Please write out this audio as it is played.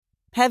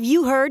Have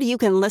you heard you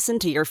can listen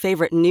to your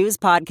favorite news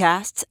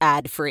podcasts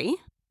ad-free?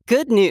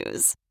 Good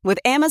news! With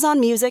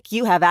Amazon Music,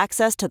 you have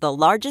access to the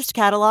largest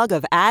catalog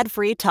of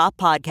ad-free top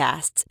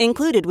podcasts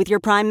included with your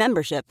Prime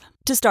membership.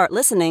 To start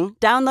listening,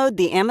 download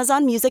the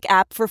Amazon Music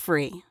app for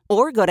free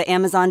or go to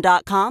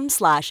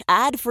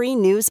amazon.com/ad-free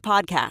news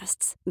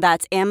podcasts.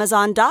 That's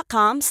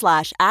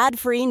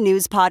amazon.com/ad-free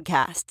news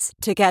podcasts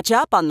to catch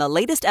up on the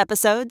latest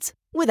episodes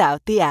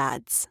without the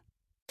ads.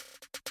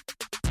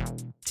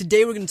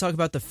 Today we're going to talk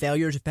about the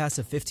failure to pass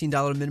a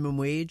 $15 minimum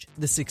wage,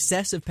 the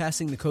success of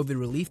passing the COVID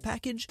relief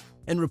package,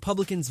 and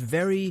Republicans'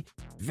 very,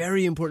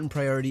 very important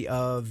priority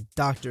of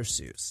Dr.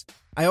 Seuss.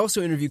 I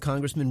also interview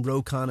Congressman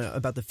Ro Khanna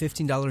about the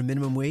 $15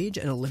 minimum wage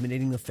and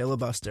eliminating the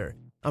filibuster.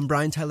 I'm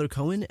Brian Tyler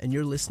Cohen, and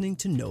you're listening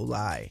to No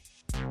Lie.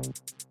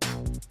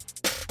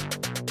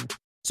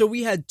 So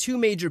we had two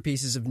major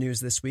pieces of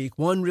news this week,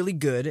 one really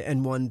good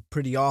and one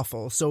pretty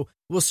awful. So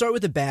we'll start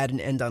with the bad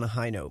and end on a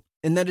high note.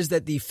 And that is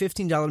that the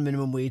 $15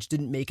 minimum wage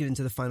didn't make it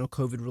into the final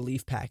COVID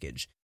relief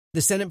package. The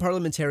Senate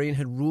parliamentarian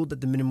had ruled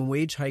that the minimum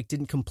wage hike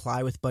didn't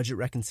comply with budget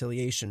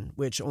reconciliation,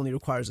 which only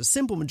requires a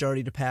simple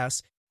majority to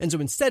pass, and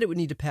so instead it would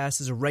need to pass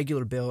as a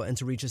regular bill and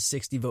to reach a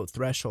 60-vote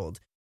threshold.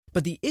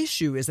 But the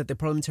issue is that the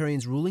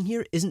parliamentarian's ruling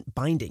here isn't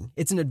binding.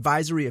 It's an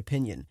advisory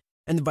opinion,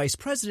 and the vice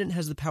president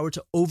has the power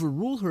to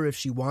overrule her if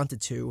she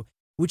wanted to,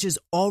 which has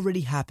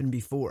already happened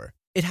before.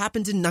 It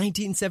happened in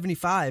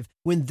 1975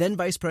 when then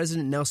Vice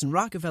President Nelson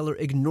Rockefeller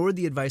ignored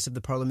the advice of the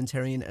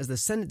parliamentarian as the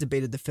Senate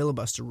debated the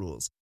filibuster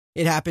rules.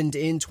 It happened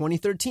in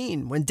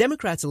 2013 when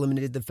Democrats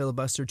eliminated the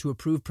filibuster to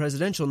approve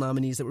presidential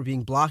nominees that were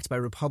being blocked by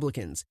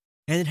Republicans.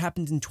 And it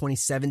happened in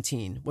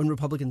 2017 when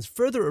Republicans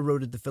further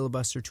eroded the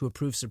filibuster to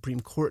approve Supreme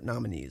Court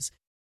nominees.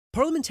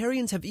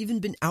 Parliamentarians have even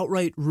been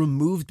outright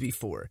removed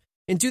before.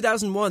 In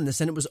 2001, the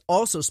Senate was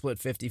also split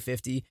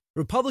 50-50.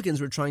 Republicans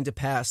were trying to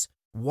pass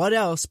what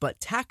else but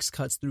tax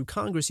cuts through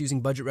Congress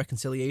using budget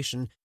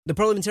reconciliation. The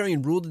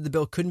parliamentarian ruled that the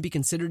bill couldn't be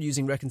considered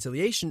using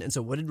reconciliation, and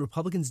so what did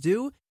Republicans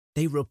do?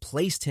 They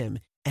replaced him,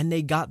 and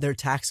they got their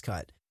tax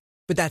cut.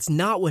 But that's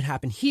not what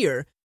happened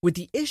here, with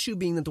the issue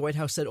being that the White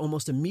House said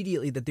almost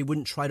immediately that they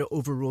wouldn't try to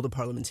overrule the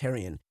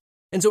parliamentarian.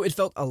 And so it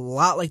felt a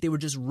lot like they were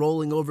just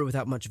rolling over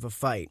without much of a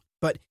fight.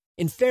 But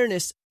in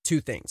fairness, two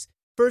things.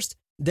 First,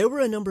 there were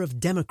a number of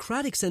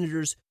Democratic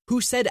senators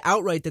who said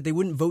outright that they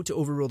wouldn't vote to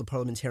overrule the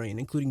parliamentarian,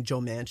 including Joe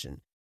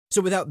Manchin.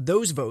 So without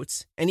those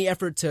votes, any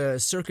effort to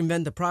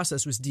circumvent the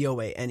process was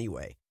DOA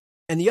anyway.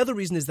 And the other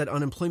reason is that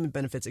unemployment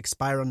benefits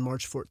expire on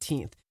March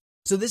 14th.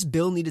 So this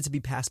bill needed to be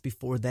passed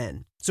before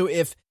then. So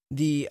if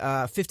the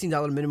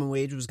 $15 minimum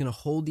wage was going to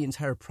hold the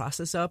entire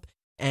process up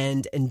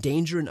and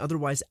endanger an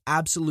otherwise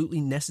absolutely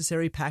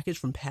necessary package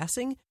from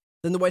passing,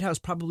 then the White House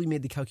probably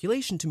made the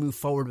calculation to move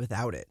forward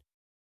without it.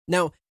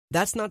 Now,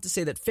 that's not to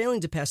say that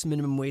failing to pass a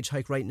minimum wage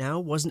hike right now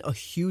wasn't a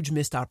huge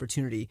missed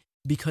opportunity,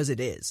 because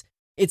it is.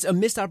 It's a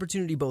missed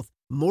opportunity both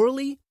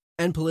morally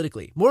and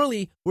politically.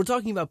 Morally, we're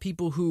talking about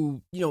people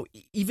who,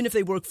 even if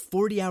they work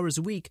 40 hours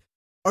a week,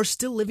 are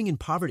still living in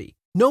poverty.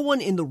 No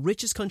one in the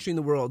richest country in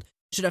the world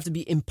should have to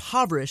be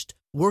impoverished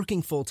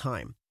working full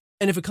time.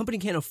 And if a company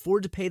can't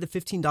afford to pay the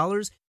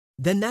 $15,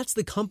 then that's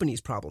the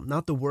company's problem,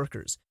 not the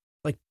workers.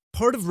 Like,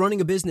 part of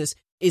running a business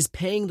is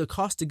paying the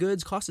cost of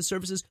goods, cost of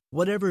services,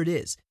 whatever it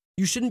is.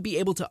 You shouldn't be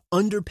able to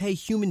underpay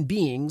human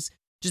beings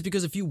just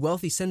because a few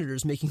wealthy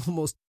senators making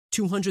almost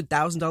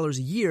 $200,000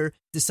 a year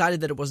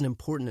decided that it wasn't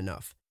important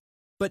enough.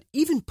 But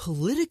even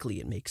politically,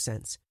 it makes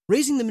sense.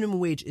 Raising the minimum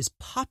wage is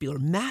popular,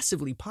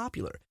 massively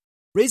popular.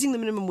 Raising the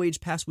minimum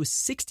wage passed with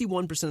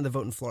 61% of the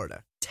vote in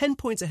Florida, 10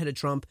 points ahead of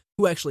Trump,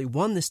 who actually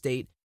won the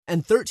state,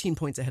 and 13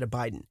 points ahead of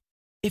Biden.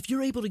 If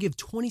you're able to give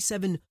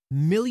 27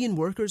 million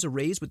workers a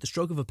raise with the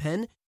stroke of a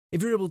pen,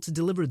 if you're able to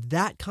deliver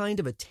that kind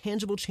of a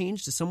tangible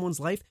change to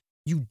someone's life,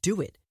 you do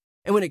it.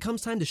 And when it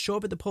comes time to show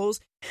up at the polls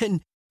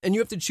and you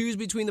have to choose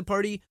between the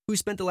party who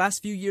spent the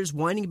last few years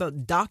whining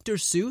about Dr.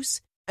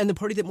 Seuss and the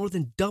party that more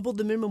than doubled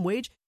the minimum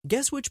wage,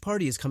 guess which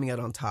party is coming out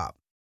on top?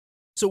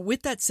 So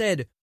with that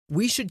said,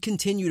 we should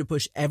continue to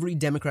push every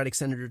Democratic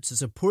senator to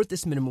support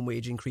this minimum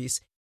wage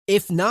increase,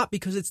 if not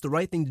because it's the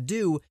right thing to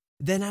do,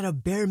 then at a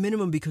bare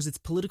minimum because it's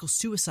political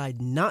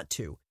suicide not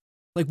to.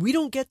 Like, we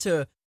don't get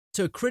to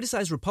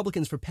criticize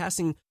Republicans for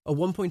passing a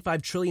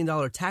 $1.5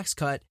 trillion tax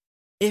cut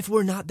if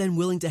we're not then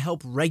willing to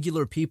help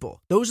regular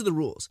people. Those are the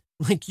rules.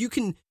 Like, you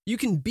can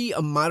be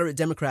a moderate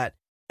Democrat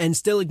and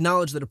still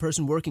acknowledge that a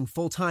person working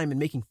full-time and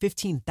making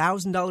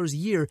 $15,000 a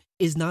year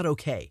is not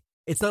okay.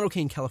 It's not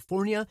okay in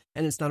California,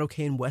 and it's not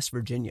okay in West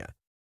Virginia.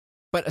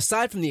 But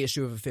aside from the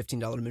issue of a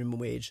 $15 minimum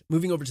wage,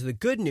 moving over to the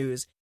good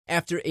news,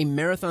 after a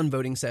marathon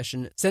voting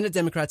session, Senate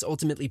Democrats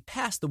ultimately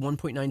passed the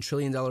 $1.9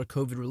 trillion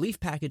COVID relief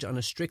package on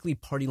a strictly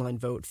party-line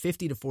vote,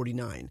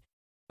 50-49.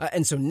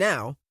 And so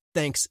now,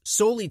 thanks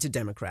solely to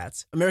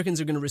Democrats, Americans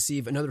are going to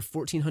receive another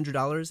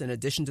 $1,400 in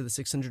addition to the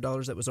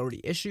 $600 that was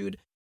already issued.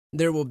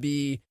 There will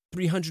be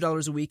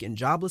 $300 a week in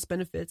jobless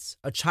benefits,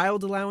 a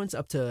child allowance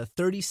up to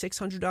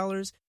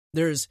 $3,600.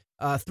 There's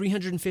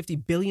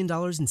 $350 billion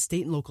in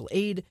state and local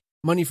aid,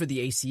 money for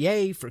the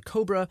ACA, for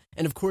COBRA,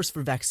 and of course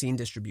for vaccine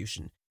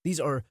distribution. These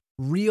are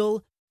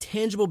real,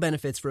 tangible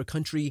benefits for a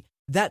country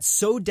that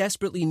so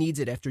desperately needs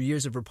it after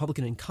years of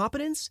Republican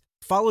incompetence,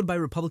 followed by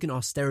Republican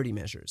austerity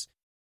measures.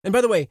 And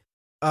by the way,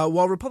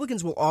 while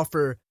Republicans will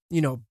offer,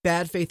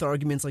 bad faith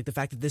arguments like the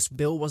fact that this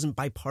bill wasn't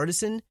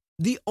bipartisan,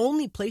 the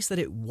only place that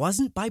it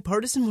wasn't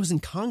bipartisan was in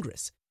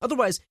Congress.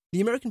 Otherwise,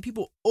 the American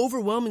people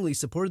overwhelmingly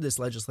supported this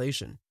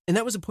legislation. And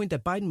that was a point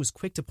that Biden was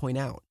quick to point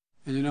out.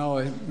 And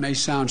it may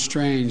sound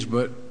strange,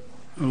 but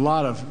a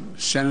lot of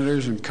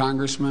senators and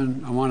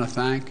congressmen I want to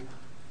thank,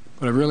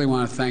 but I really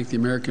want to thank the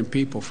American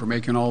people for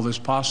making all this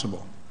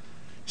possible.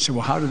 You say,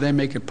 well, how did they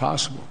make it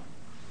possible?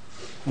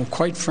 Well,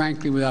 quite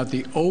frankly, without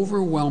the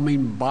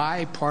overwhelming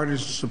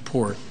bipartisan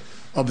support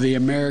of the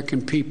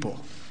American people,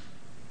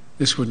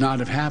 this would not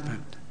have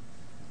happened.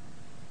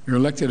 Your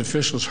elected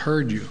officials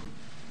heard you.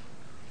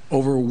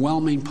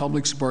 Overwhelming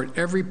public support.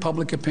 Every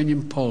public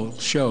opinion poll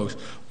shows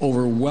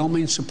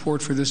overwhelming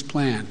support for this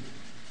plan.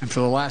 And for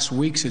the last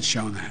weeks, it's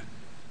shown that.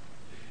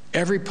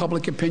 Every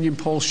public opinion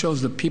poll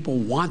shows that people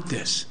want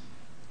this.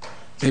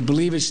 They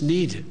believe it's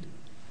needed,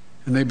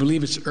 and they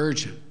believe it's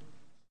urgent.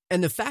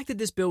 And the fact that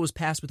this bill was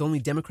passed with only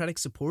Democratic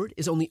support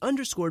is only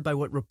underscored by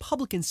what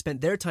Republicans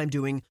spent their time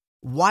doing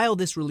while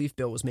this relief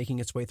bill was making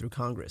its way through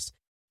Congress.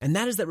 And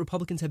that is that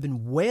Republicans have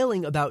been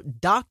wailing about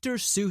Dr.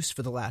 Seuss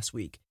for the last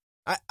week.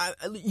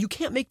 You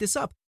can't make this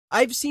up.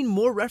 I've seen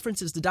more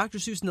references to Dr.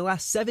 Seuss in the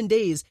last 7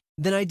 days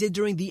than I did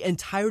during the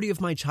entirety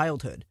of my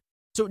childhood.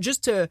 So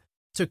just to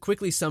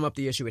quickly sum up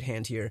the issue at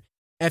hand here,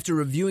 after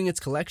reviewing its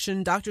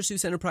collection, Dr.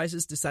 Seuss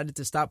Enterprises decided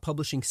to stop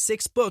publishing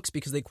 6 books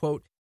because they,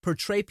 quote,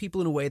 portray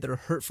people in a way that are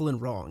hurtful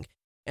and wrong.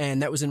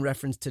 And that was in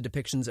reference to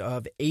depictions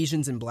of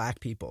Asians and black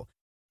people.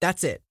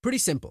 That's it. Pretty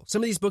simple.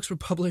 Some of these books were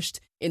published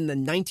in the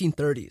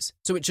 1930s,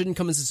 so it shouldn't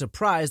come as a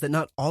surprise that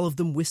not all of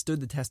them withstood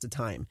the test of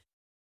time.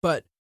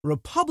 But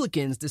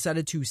Republicans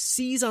decided to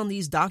seize on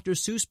these Dr.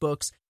 Seuss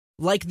books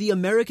like the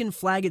American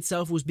flag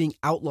itself was being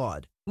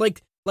outlawed.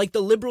 Like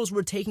the liberals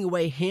were taking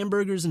away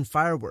hamburgers and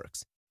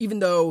fireworks, even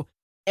though,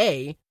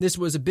 A, this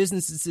was a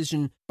business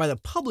decision by the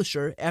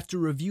publisher after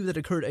a review that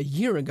occurred a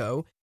year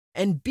ago,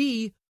 and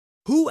B,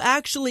 who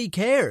actually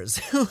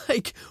cares?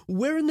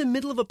 We're in the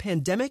middle of a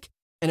pandemic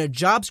and a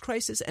jobs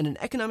crisis and an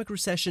economic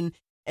recession,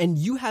 and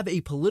you have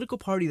a political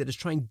party that is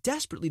trying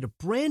desperately to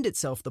brand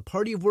itself the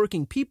party of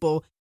working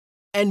people,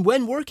 and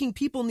when working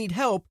people need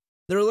help,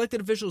 their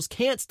elected officials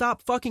can't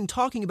stop fucking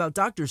talking about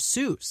Dr.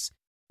 Seuss.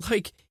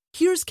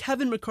 Here's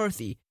Kevin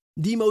McCarthy,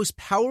 the most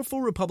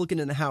powerful Republican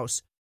in the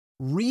House,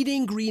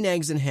 reading Green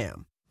Eggs and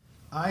Ham.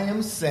 I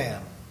am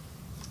Sam.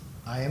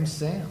 I am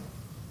Sam.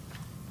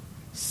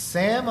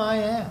 Sam I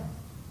am.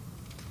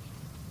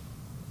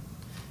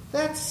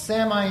 That's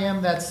Sam I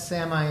am, that's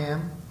Sam I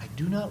am. I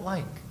do not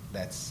like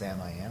that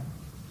Sam I am.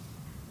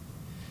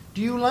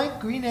 Do you like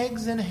green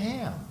eggs and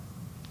ham?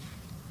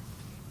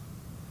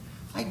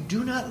 I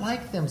do not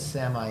like them,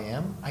 Sam I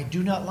am. I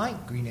do not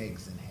like green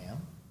eggs and ham.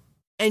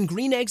 And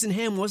Green Eggs and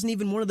Ham wasn't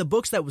even one of the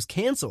books that was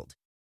canceled.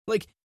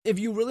 If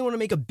you really want to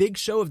make a big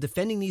show of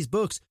defending these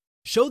books,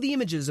 show the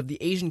images of the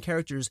Asian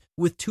characters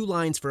with 2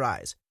 lines for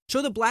eyes.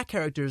 Show the black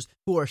characters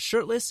who are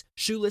shirtless,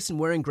 shoeless, and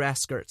wearing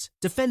grass skirts.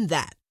 Defend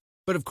that.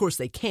 But of course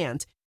they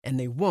can't, and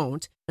they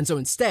won't, and so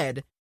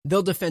instead,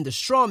 they'll defend a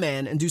straw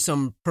man and do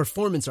some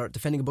performance art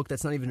defending a book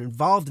that's not even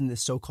involved in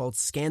this so-called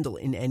scandal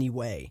in any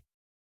way.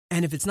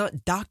 And if it's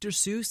not Dr.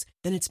 Seuss,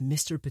 then it's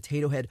Mr.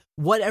 Potato Head.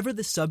 Whatever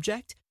the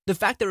subject, the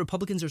fact that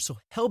Republicans are so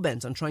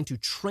hell-bent on trying to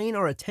train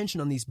our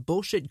attention on these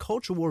bullshit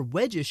culture war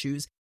wedge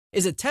issues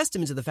is a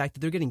testament to the fact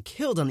that they're getting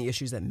killed on the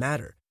issues that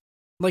matter.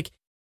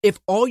 If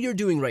all you're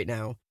doing right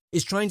now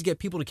is trying to get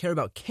people to care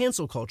about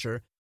cancel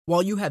culture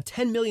while you have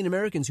 10 million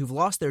Americans who've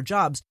lost their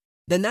jobs,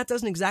 then that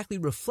doesn't exactly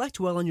reflect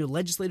well on your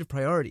legislative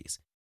priorities.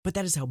 But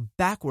that is how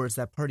backwards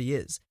that party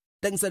is.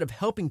 That instead of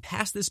helping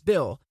pass this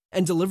bill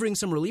and delivering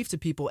some relief to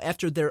people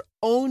after their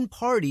own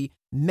party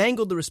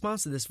mangled the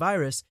response to this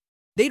virus,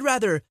 they'd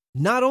rather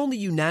not only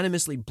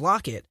unanimously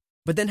block it,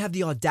 but then have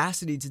the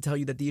audacity to tell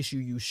you that the issue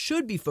you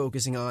should be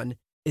focusing on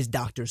is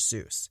Dr.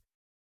 Seuss.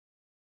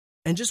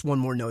 And just one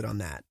more note on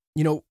that.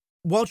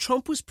 While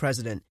Trump was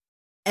president,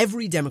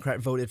 every Democrat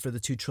voted for the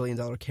 $2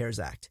 trillion CARES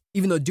Act,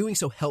 even though doing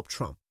so helped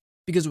Trump,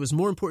 because it was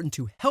more important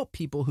to help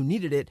people who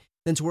needed it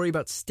than to worry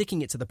about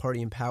sticking it to the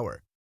party in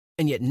power.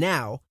 And yet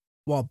now,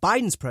 while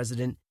Biden's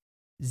president,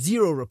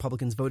 0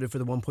 Republicans voted for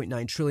the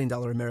 $1.9 trillion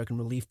American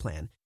Relief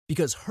Plan,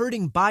 because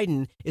hurting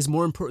Biden is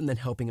more important than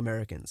helping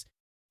Americans.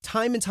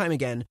 Time and time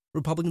again,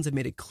 Republicans have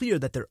made it clear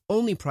that their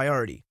only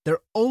priority, their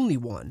only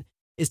one,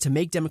 is to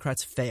make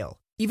Democrats fail,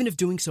 even if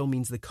doing so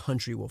means the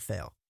country will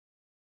fail.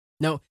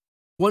 Now,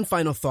 one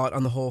final thought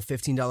on the whole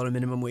 $15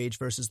 minimum wage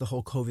versus the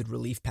whole COVID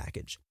relief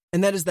package.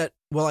 And that is that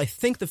while I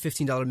think the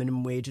 $15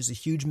 minimum wage is a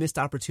huge missed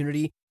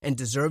opportunity and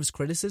deserves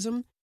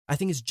criticism, I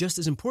think it's just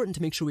as important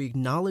to make sure we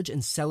acknowledge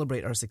and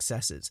celebrate our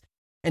successes.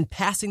 And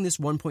passing this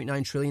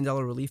 $1.9 trillion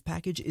relief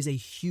package is a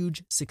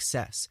huge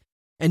success.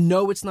 And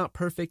no, it's not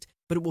perfect,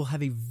 but it will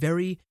have a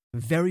very,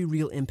 very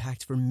real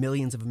impact for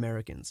millions of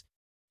Americans.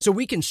 So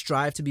we can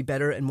strive to be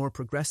better and more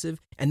progressive,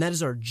 and that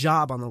is our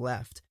job on the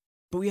left.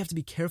 but we have to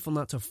be careful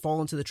not to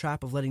fall into the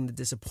trap of letting the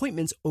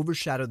disappointments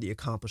overshadow the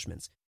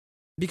accomplishments.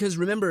 Because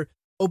remember,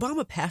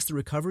 Obama passed the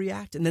Recovery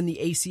Act and then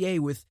the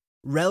ACA with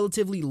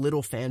relatively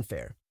little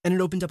fanfare, and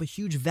it opened up a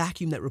huge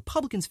vacuum that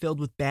Republicans filled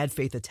with bad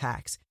faith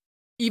attacks.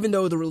 Even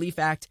though the Relief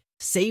Act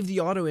saved the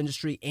auto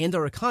industry and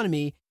our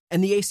economy,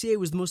 and the ACA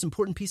was the most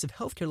important piece of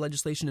healthcare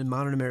legislation in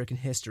modern American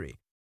history.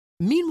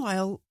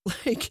 Meanwhile,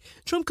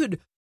 Trump could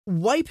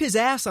wipe his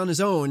ass on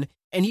his own,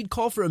 and he'd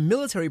call for a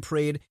military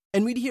parade,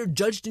 and we'd hear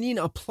Judge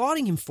Jeanine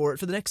applauding him for it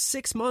for the next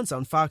 6 months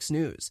on Fox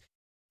News.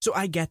 So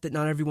I get that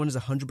not everyone is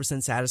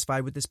 100%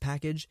 satisfied with this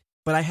package,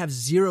 but I have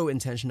zero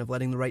intention of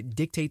letting the right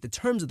dictate the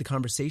terms of the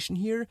conversation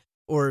here,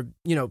 or,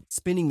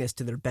 spinning this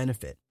to their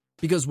benefit.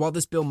 Because while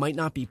this bill might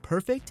not be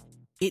perfect,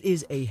 it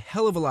is a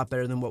hell of a lot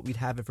better than what we'd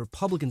have if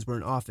Republicans were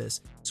in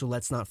office, so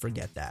let's not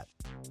forget that.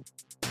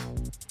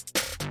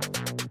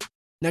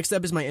 Next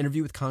up is my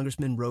interview with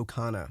Congressman Ro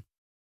Khanna.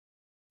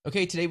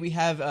 Okay, today we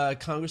have a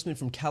Congressman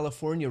from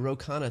California, Ro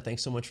Khanna.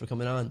 Thanks so much for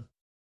coming on.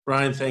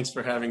 Brian, thanks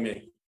for having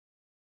me.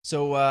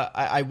 So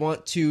I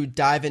want to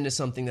dive into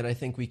something that I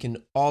think we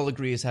can all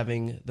agree is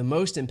having the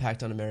most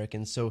impact on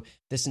Americans. So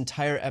this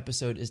entire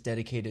episode is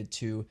dedicated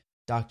to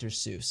Dr.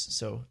 Seuss,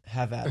 so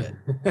have at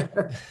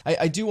it.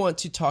 I do want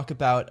to talk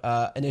about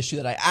an issue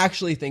that I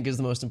actually think is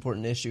the most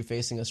important issue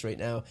facing us right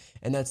now,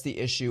 and that's the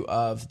issue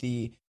of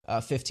the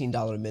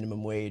 $15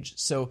 minimum wage.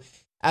 So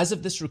as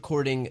of this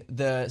recording,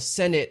 the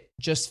Senate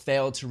just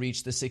failed to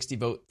reach the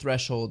 60-vote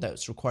threshold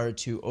that's required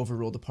to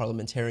overrule the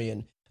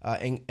parliamentarian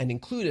and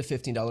include a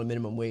 $15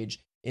 minimum wage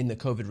in the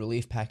COVID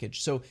relief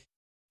package. So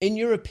in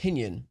your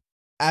opinion,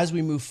 as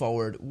we move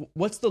forward,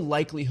 what's the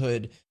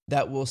likelihood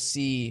that we'll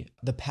see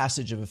the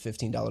passage of a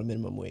 $15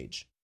 minimum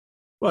wage?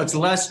 Well, it's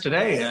less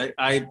today.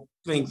 I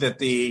think that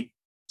the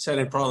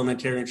Senate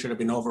parliamentarian should have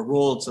been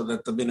overruled so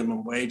that the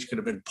minimum wage could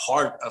have been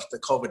part of the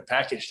COVID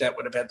package. That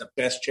would have had the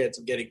best chance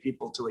of getting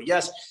people to a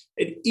yes.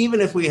 And even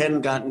if we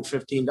hadn't gotten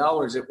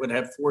 $15, it would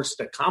have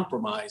forced a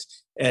compromise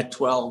at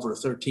 $12 or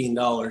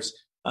 $13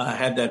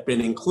 had that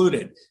been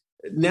included.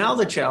 Now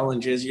the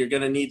challenge is you're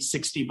going to need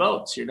 60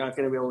 votes. You're not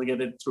going to be able to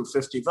get it through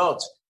 50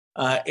 votes.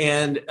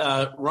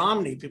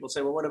 Romney, people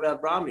say, well, what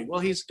about Romney? Well,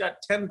 he's got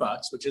 $10,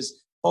 which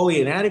is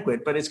wholly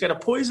inadequate, but it's got a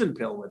poison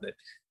pill with it.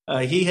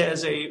 He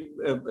has a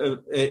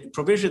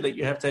provision that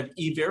you have to have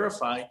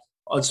E-Verify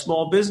on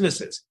small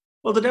businesses.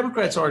 Well, the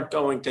Democrats aren't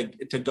going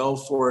to go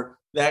for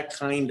that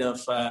kind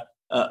of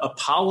a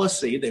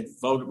policy.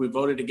 We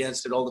voted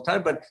against it all the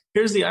time. But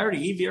here's the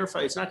irony: E-Verify,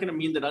 it's not going to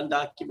mean that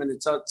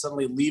undocumented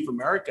suddenly leave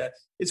America.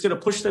 It's going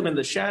to push them in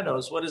the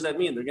shadows. What does that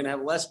mean? They're going to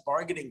have less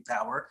bargaining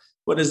power.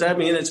 What does that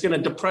mean? It's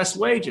going to depress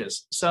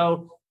wages.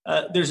 So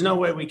there's no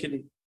way we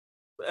can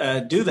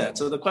do that.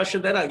 So the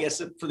question then, I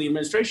guess, for the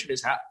administration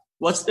is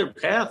what's their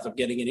path of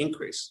getting an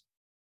increase?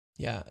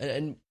 Yeah.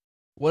 And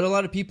what a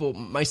lot of people,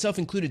 myself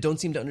included, don't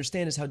seem to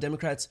understand is how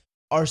Democrats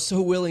are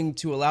so willing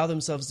to allow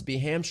themselves to be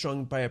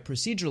hamstrung by a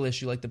procedural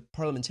issue like the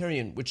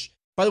parliamentarian, which,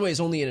 by the way, is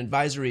only an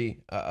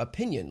advisory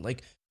opinion.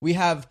 Like, we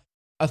have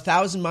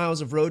 1,000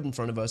 miles of road in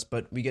front of us,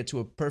 but we get to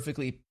a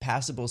perfectly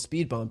passable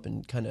speed bump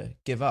and kind of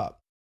give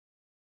up.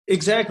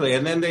 Exactly.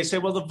 And then they say,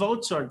 well, the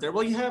votes aren't there.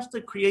 Well, you have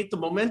to create the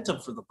momentum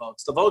for the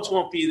votes. The votes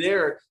won't be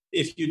there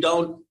if you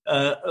don't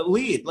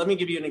lead. Let me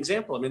give you an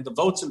example. I mean, the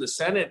votes in the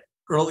Senate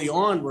early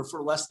on were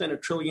for less than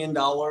 $1 trillion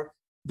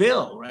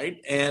bill, right?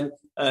 And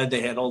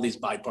they had all these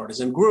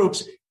bipartisan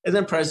groups. And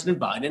then President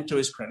Biden, to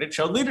his credit,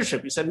 showed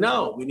leadership. He said,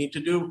 no, we need to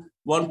do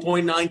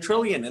 1.9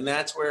 trillion. And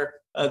that's where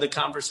the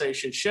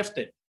conversation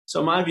shifted.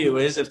 So my view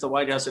is if the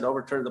White House had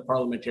overturned the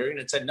parliamentarian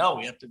and said, no,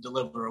 we have to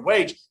deliver a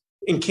wage,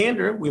 in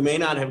candor, we may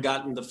not have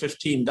gotten the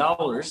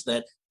 $15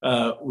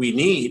 that we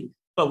need,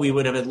 but we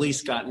would have at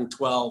least gotten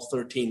 $12,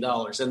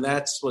 $13. And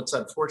that's what's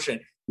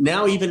unfortunate.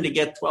 Now, even to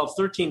get $12,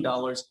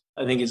 $13,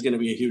 I think is going to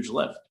be a huge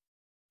lift.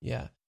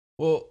 Yeah.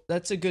 Well,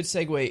 that's a good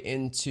segue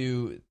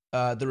into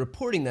the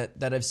reporting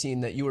that I've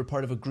seen that you were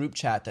part of a group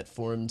chat that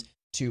formed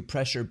to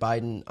pressure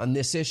Biden on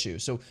this issue.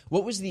 So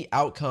what was the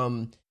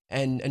outcome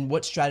and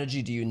what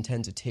strategy do you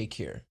intend to take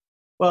here?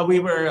 Well, we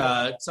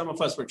were, some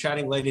of us were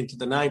chatting late into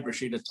the night,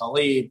 Rashida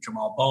Tlaib,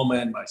 Jamal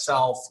Bowman,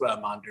 myself,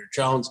 Mondir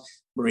Jones,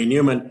 Marie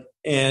Newman.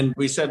 And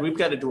we said, we've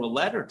got to do a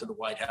letter to the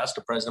White House,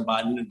 to President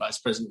Biden and Vice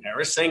President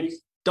Harris, saying,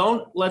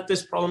 don't let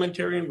this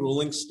parliamentarian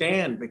ruling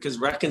stand, because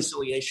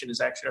reconciliation is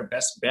actually our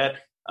best bet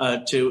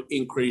to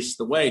increase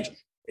the wage.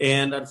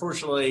 And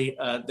unfortunately,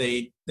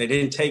 they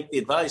didn't take the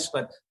advice.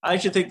 But I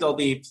actually think they'll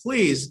be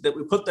pleased that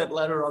we put that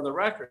letter on the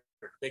record,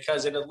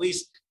 because it at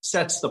least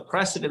sets the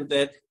precedent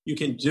that you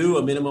can do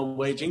a minimum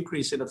wage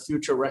increase in a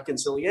future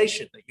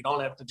reconciliation, that you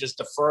don't have to just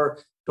defer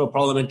to a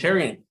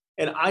parliamentarian.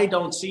 And I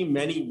don't see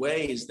many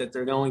ways that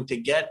they're going to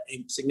get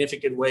a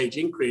significant wage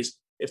increase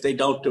if they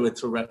don't do it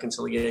through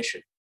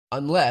reconciliation.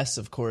 Unless,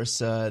 of course,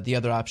 the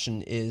other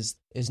option is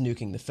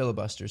nuking the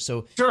filibuster.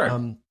 So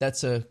sure.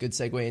 That's a good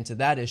segue into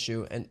that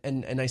issue.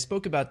 And I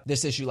spoke about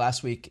this issue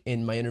last week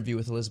in my interview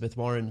with Elizabeth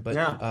Warren. But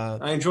yeah,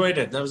 I enjoyed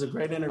it. That was a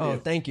great interview. Oh,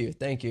 thank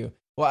you.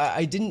 Well,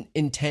 I didn't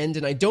intend,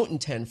 and I don't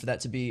intend for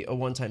that to be a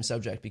one-time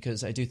subject,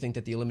 because I do think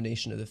that the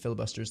elimination of the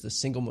filibuster is the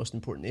single most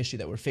important issue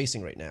that we're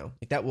facing right now.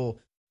 Like, that will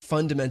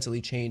fundamentally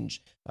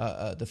change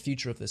the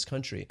future of this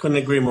country. Couldn't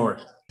agree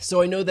more.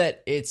 So I know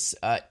that it's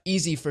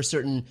easy for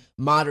certain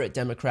moderate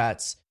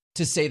Democrats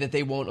to say that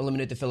they won't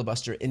eliminate the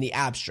filibuster in the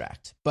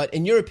abstract. But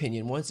in your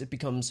opinion, once it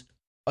becomes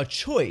a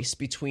choice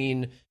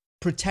between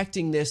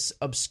protecting this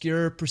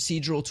obscure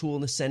procedural tool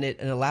in the Senate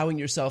and allowing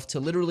yourself to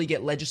literally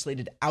get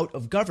legislated out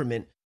of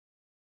government,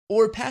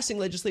 or passing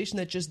legislation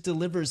that just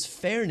delivers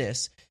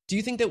fairness, do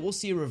you think that we'll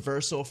see a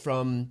reversal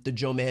from the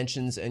Joe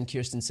Manchins and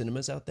Kirsten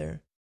Sinemas out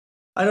there?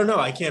 I don't know.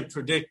 I can't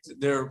predict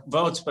their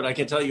votes, but I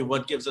can tell you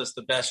what gives us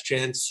the best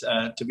chance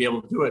to be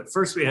able to do it.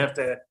 First, we have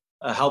to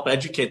help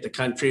educate the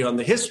country on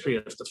the history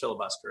of the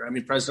filibuster. I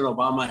mean, President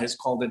Obama has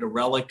called it a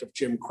relic of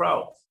Jim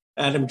Crow.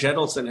 Adam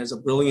Gendelson has a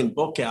brilliant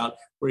book out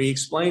where he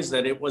explains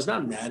that it was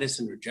not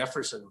Madison or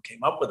Jefferson who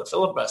came up with a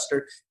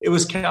filibuster. It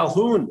was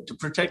Calhoun to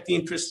protect the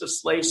interests of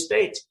slave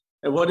states.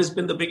 And what has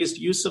been the biggest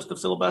use of the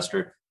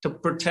filibuster? To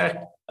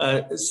protect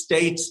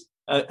states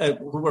who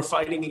were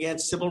fighting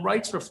against civil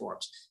rights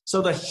reforms.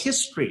 So the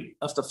history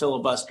of the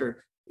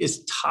filibuster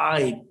is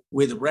tied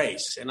with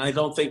race. And I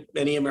don't think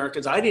many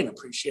Americans, I didn't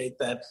appreciate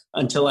that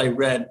until I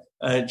read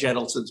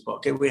Gendelson's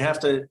book. And we have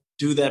to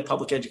do that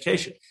public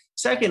education.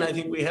 Second, I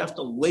think we have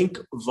to link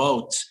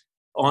votes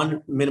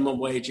on minimum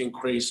wage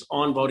increase,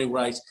 on voting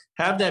rights,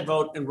 have that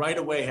vote, and right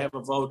away have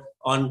a vote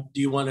on,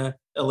 do you want to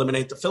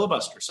eliminate the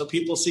filibuster? So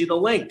people see the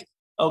link.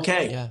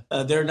 Okay,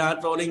 they're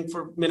not voting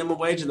for minimum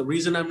wage. And the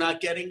reason I'm not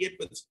getting it,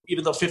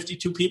 even though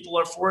 52 people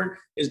are for it,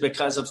 is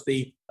because of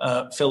the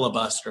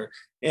filibuster.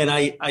 And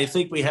I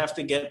think we have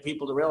to get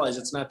people to realize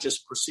it's not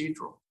just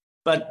procedural.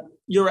 But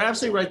you're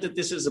absolutely right that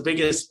this is the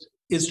biggest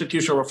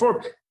institutional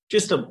reform.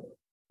 Just to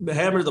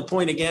hammer the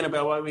point again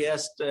about why we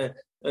asked the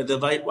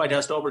White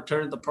House to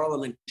overturn the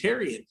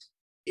parliamentarian.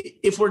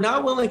 If we're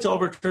not willing to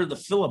overturn the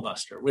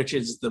filibuster, which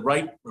is the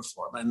right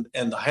reform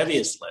and the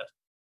heaviest lift,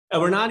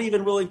 and we're not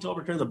even willing to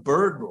overturn the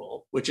Byrd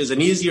rule, which is an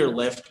easier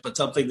lift, but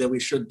something that we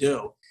should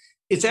do,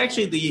 it's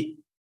actually the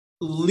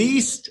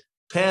least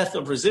path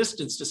of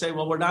resistance to say,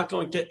 well, we're not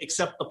going to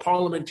accept the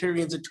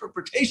parliamentarian's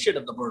interpretation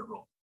of the Byrd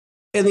rule.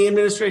 And the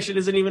administration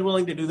isn't even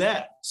willing to do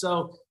that.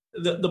 So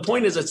the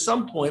point is, at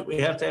some point, we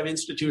have to have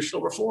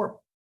institutional reform.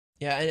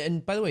 Yeah,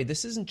 and by the way,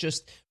 this isn't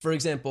just, for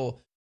example,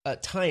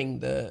 tying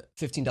the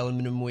 $15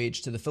 minimum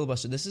wage to the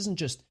filibuster. This isn't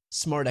just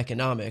smart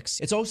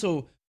economics. It's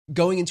also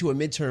going into a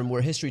midterm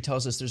where history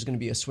tells us there's going to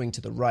be a swing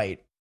to the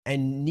right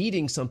and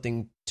needing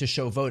something to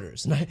show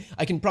voters. And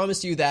I can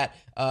promise you that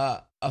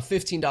a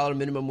 $15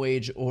 minimum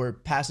wage or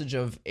passage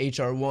of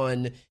H.R.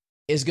 1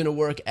 is going to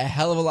work a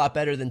hell of a lot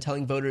better than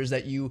telling voters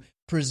that you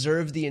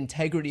preserve the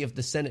integrity of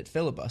the Senate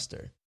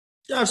filibuster.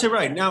 Yeah, absolutely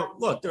right. Now,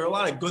 look, there are a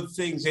lot of good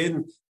things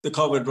in the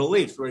COVID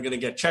relief. We're going to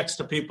get checks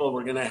to people.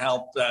 We're going to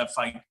help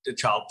fight the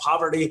child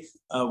poverty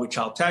with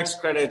child tax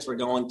credits. We're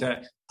going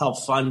to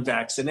help fund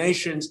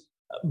vaccinations.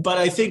 But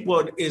I think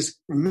what is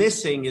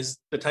missing is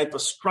the type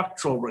of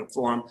structural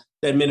reform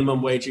that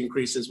minimum wage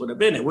increases would have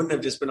been. It wouldn't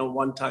have just been a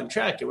one-time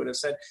check. It would have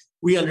said,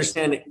 we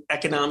understand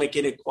economic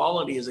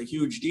inequality is a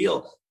huge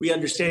deal. We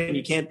understand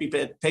you can't be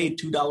paid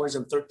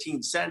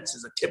 $2.13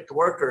 as a tipped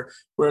worker,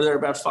 where there are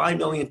about 5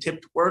 million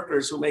tipped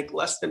workers who make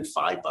less than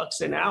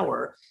 $5 an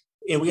hour.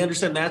 And we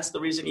understand that's the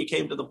reason you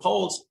came to the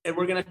polls. And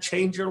we're going to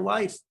change your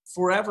life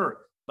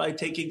forever by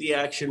taking the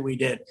action we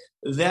did.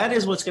 That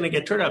is what's going to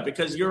get turned out,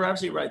 because you're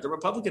absolutely right. The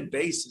Republican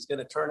base is going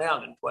to turn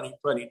out in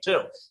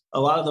 2022. A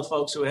lot of the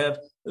folks who have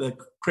the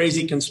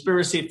crazy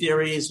conspiracy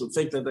theories, who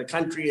think that the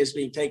country is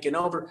being taken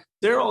over,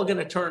 they're all going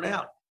to turn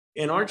out.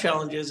 And our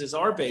challenge is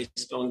our base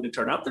going to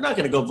turn out? They're not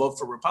going to go vote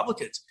for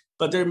Republicans,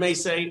 but they may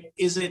say,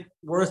 is it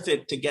worth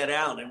it to get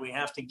out? And we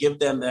have to give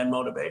them that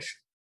motivation.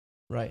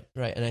 Right.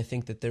 And I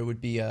think that there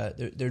would be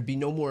there'd be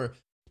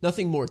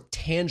nothing more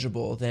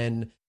tangible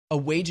than a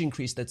wage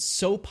increase that's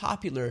so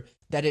popular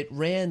that it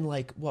ran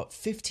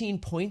 15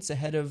 points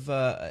ahead of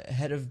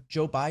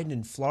Joe Biden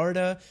in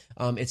Florida.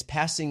 It's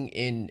passing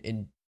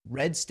in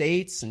red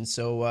states, and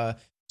so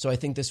I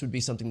think this would be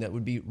something that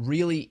would be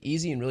really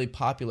easy and really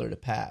popular to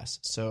pass.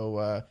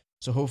 So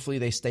hopefully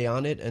they stay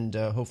on it, and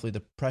hopefully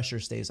the pressure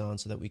stays on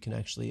so that we can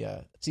actually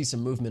see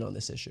some movement on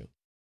this issue.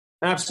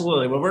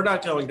 Absolutely. Well, we're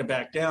not going to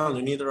back down,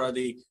 and neither are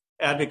the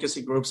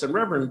advocacy groups. And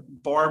Reverend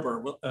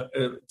Barber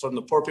from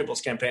the Poor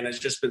People's Campaign has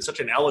just been such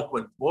an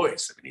eloquent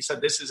voice. I mean, he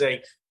said this is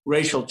a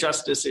racial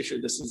justice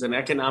issue. This is an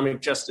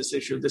economic justice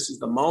issue. This is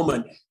the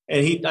moment.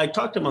 And I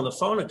talked to him on the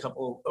phone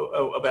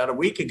about a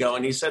week ago,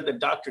 and he said that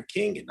Dr.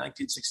 King in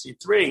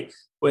 1963,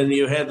 when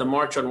you had the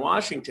March on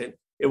Washington,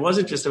 it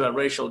wasn't just about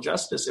racial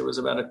justice. It was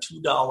about a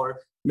 $2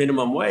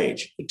 minimum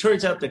wage. It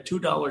turns out that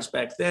 $2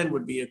 back then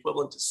would be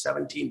equivalent to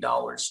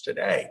 $17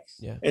 today.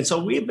 Yeah. And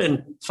so we've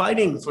been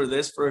fighting for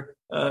this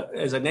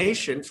as a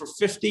nation for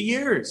 50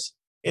 years.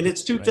 And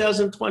it's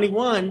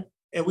 2021, right,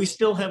 and we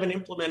still haven't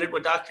implemented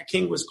what Dr.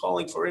 King was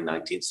calling for in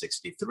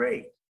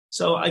 1963.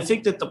 So I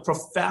think that the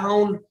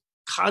profound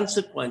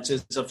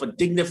consequences of a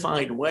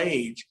dignified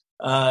wage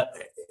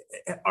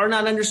are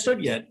not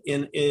understood yet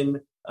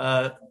in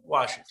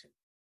Washington.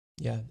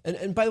 Yeah.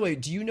 And by the way,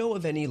 do you know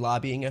of any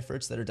lobbying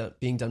efforts that are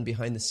being done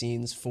behind the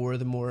scenes for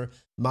the more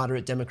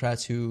moderate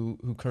Democrats who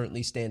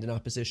currently stand in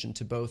opposition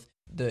to both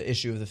the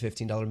issue of the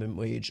 $15 minimum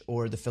wage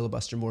or the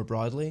filibuster more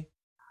broadly?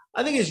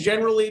 I think it's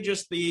generally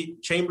just the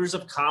chambers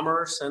of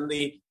commerce and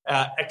the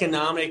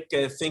economic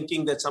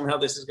thinking that somehow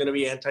this is going to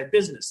be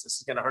anti-business. This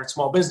is going to hurt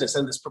small business,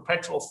 and this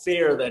perpetual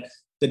fear that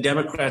the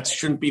Democrats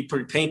shouldn't be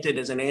painted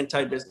as an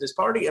anti-business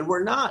party, and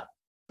we're not.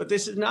 But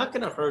this is not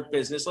going to hurt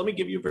business. Let me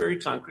give you a very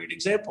concrete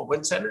example.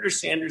 When Senator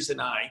Sanders and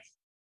I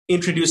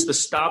introduced the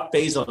Stop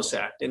Bezos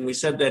Act, and we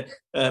said that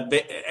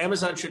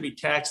Amazon should be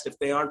taxed if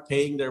they aren't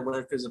paying their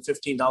workers a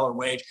 $15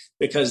 wage,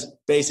 because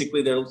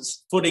basically they're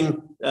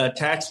footing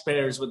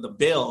taxpayers with the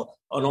bill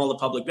on all the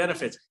public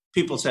benefits.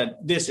 People said,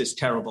 this is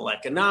terrible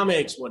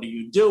economics. What are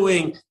you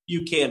doing?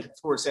 You can't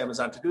force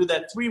Amazon to do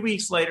that. 3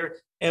 weeks later,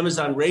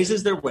 Amazon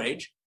raises their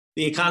wage.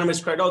 The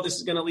economists cried, this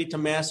is going to lead to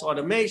mass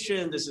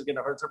automation. This is going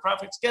to hurt their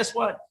profits. Guess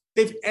what?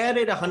 They've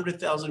added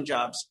 100,000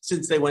 jobs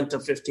since they went to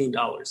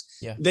 $15.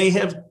 Yeah. They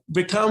have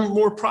become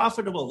more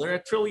profitable. They're a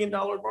 $1 trillion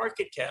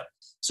market cap.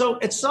 So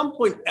at some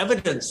point,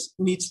 evidence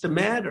needs to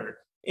matter.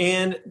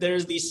 And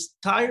there's this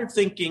tired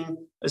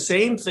thinking, the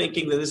same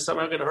thinking that this is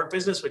somehow going to hurt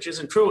business, which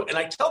isn't true. And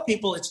I tell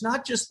people it's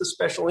not just the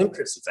special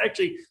interests. It's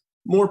actually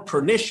more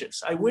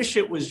pernicious. I wish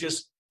it was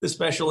just the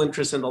special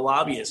interests and the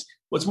lobbyists.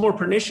 What's more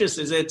pernicious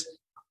is it's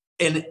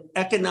an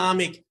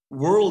economic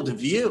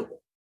worldview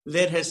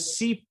that has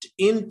seeped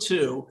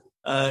into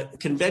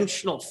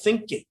conventional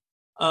thinking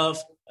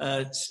of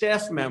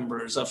staff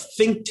members, of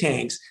think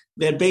tanks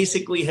that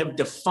basically have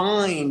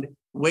defined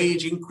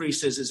wage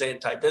increases as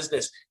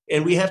anti-business.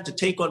 And we have to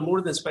take on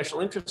more than special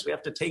interests. We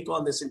have to take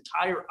on this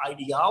entire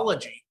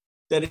ideology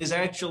that is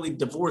actually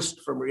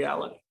divorced from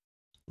reality.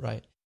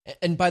 Right.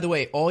 And by the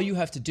way, all you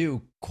have to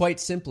do, quite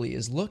simply,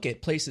 is look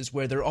at places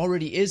where there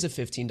already is a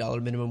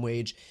 $15 minimum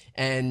wage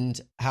and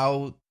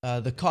how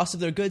the cost of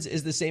their goods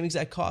is the same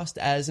exact cost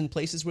as in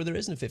places where there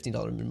isn't a $15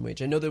 minimum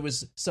wage. I know there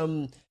was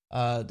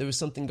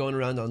something going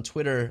around on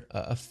Twitter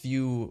a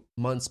few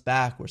months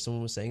back where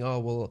someone was saying,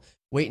 well,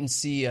 wait and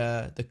see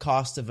the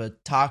cost of a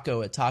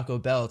taco at Taco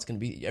Bell.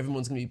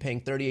 Everyone's going to be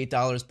paying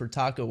 $38 per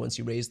taco once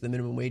you raise the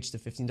minimum wage to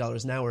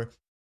 $15 an hour.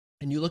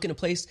 And you look in a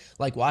place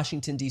like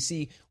Washington,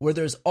 D.C., where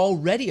there's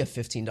already a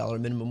 $15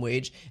 minimum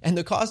wage, and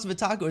the cost of a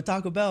taco at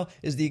Taco Bell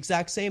is the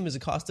exact same as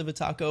the cost of a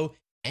taco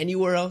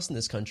anywhere else in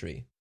this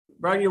country.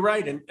 Brian, you're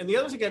right. And the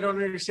other thing I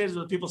don't understand is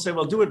when people say,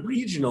 well, do it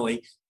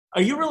regionally.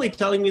 Are you really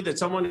telling me that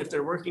someone, if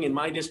they're working in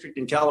my district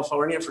in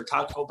California for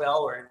Taco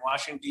Bell or in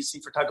Washington,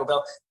 D.C. for Taco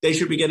Bell, they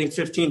should be getting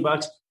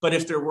 $15? But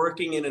if they're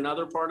working in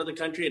another part of the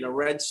country, in a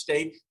red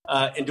state,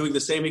 and doing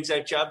the same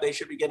exact job, they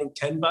should be getting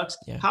 $10?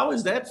 Yeah. How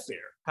is that fair?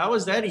 How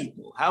is that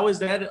equal? How is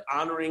that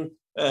honoring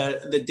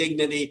the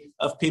dignity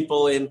of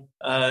people in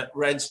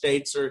red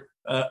states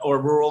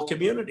or rural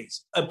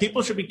communities?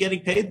 People should be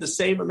getting paid the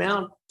same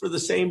amount for the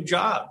same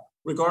job,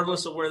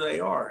 regardless of where they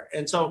are.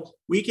 And so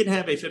we can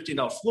have a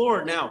 $15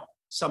 floor. Now,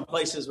 some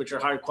places which are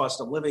higher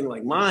cost of living,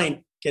 like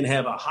mine, can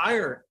have a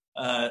higher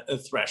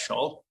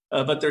threshold,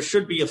 but there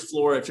should be a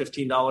floor at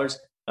 $15,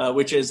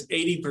 which is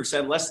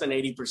 80%, less than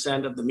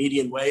 80% of the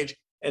median wage.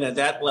 And at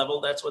that level,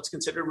 that's what's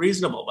considered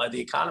reasonable by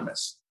the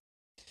economists.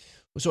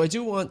 So I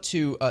do want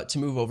to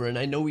move over, and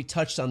I know we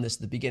touched on this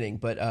at the beginning,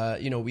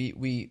 but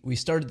we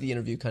started the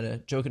interview kind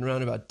of joking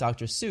around about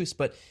Dr. Seuss.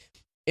 But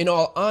in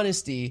all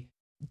honesty,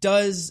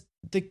 does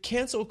the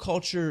cancel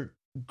culture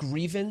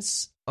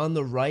grievance on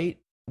the right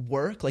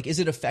work? Like, is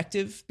it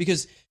effective?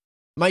 Because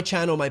my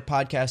channel, my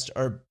podcast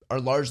are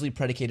largely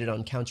predicated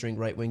on countering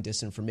right-wing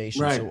disinformation.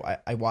 Right. So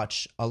I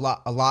watch a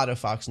lot of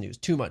Fox News.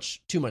 Too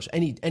much.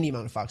 Any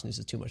amount of Fox News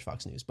is too much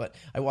Fox News. But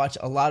I watch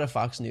a lot of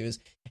Fox News,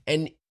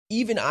 and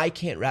even I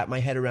can't wrap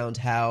my head around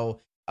how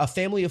a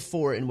family of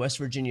 4 in West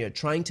Virginia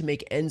trying to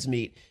make ends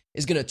meet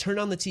is going to turn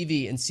on the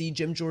TV and see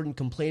Jim Jordan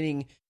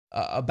complaining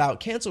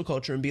about cancel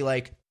culture and be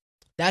like,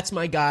 that's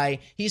my guy.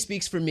 He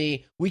speaks for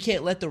me. We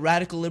can't let the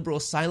radical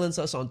liberals silence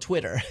us on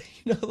Twitter.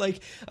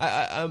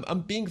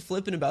 I'm being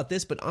flippant about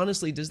this, but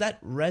honestly, does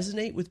that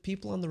resonate with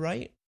people on the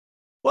right?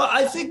 Well,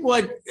 I think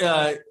what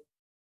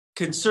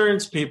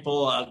concerns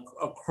people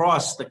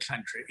across the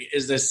country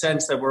is the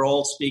sense that we're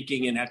all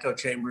speaking in echo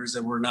chambers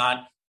and we're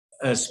not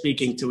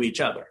speaking to each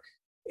other.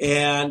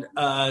 And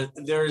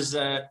this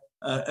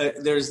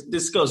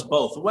goes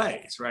both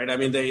ways, right? I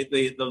mean,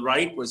 the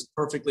right was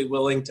perfectly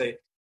willing to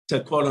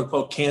quote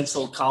unquote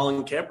cancel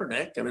Colin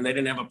Kaepernick. I mean, they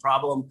didn't have a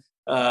problem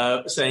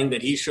saying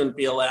that he shouldn't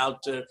be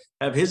allowed to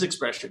have his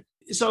expression.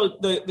 So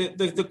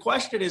the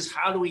question is,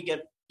 how do we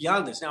get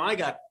beyond this? Now, I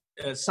got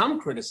some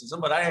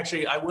criticism, but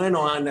I went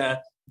on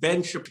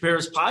Ben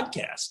Shapiro's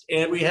podcast,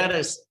 and we had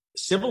a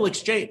civil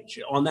exchange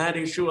on that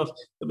issue of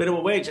the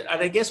minimum wage. And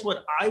I guess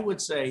what I would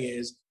say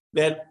is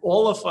that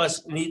all of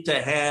us need to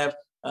have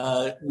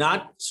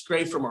not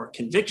stray from our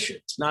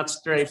convictions, not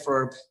stray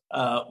from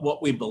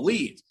what we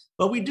believe.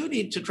 But we do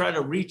need to try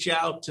to reach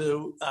out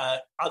to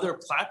other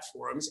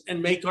platforms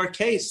and make our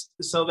case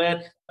so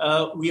that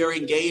we are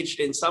engaged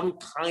in some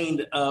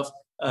kind of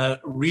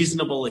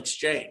reasonable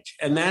exchange.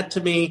 And that,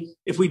 to me,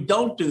 if we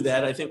don't do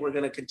that, I think we're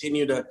going to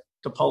continue to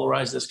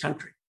polarize this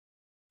country.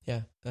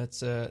 Yeah,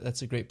 that's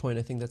a great point.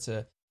 I think that's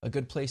a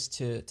good place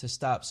to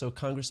stop. So,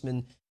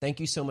 Congressman, thank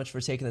you so much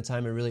for taking the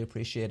time. I really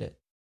appreciate it.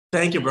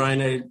 Thank you,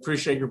 Brian. I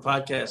appreciate your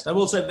podcast. I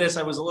will say this.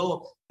 I was a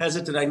little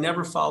hesitant. I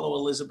never follow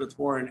Elizabeth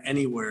Warren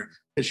anywhere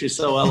because she's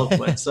so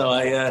eloquent. So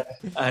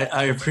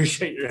I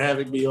appreciate your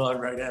having me on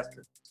right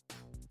after.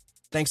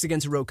 Thanks again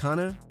to Ro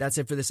Khanna. That's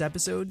it for this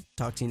episode.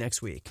 Talk to you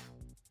next week.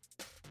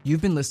 You've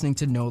been listening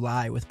to No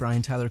Lie with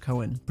Brian Tyler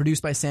Cohen,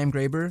 produced by Sam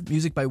Graber,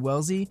 music by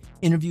Wellesley,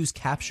 interviews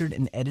captured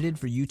and edited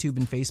for YouTube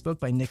and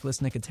Facebook by Nicholas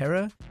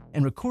Nicotera,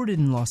 and recorded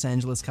in Los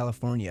Angeles,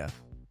 California.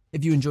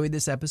 If you enjoyed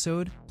this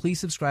episode, please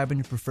subscribe on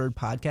your preferred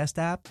podcast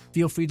app,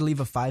 feel free to leave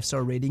a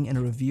 5-star rating and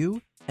a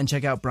review, and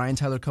check out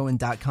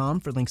briantylercohen.com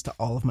for links to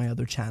all of my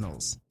other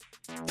channels.